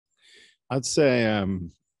I'd say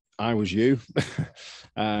I was you.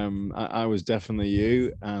 I was definitely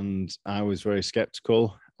you, and I was very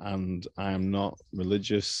skeptical. And I am not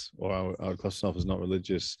religious, or I would class myself as not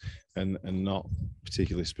religious, and not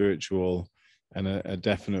particularly spiritual, and a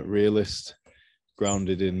definite realist,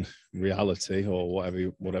 grounded in reality, or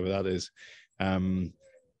whatever that is.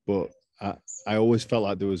 But I always felt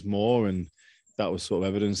like there was more, and that was sort of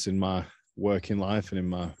evidenced in my working life and in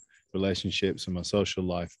my relationships and my social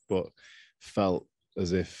life, but felt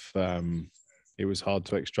as if it was hard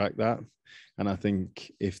to extract that. And I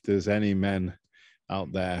think if there's any men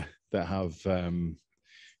out there that have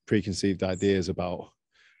preconceived ideas about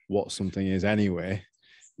what something is anyway,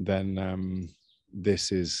 then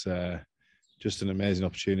this is just an amazing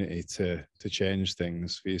opportunity to change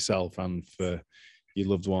things for yourself and for your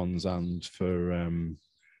loved ones and for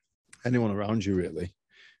anyone around you, really.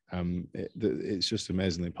 It's just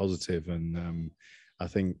amazingly positive, and I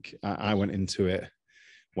think I went into it,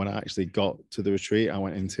 when I actually got to the retreat, I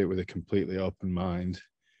went into it with a completely open mind,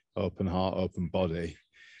 open heart, open body,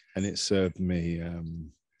 and it served me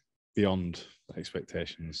beyond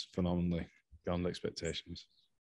expectations, phenomenally, beyond expectations.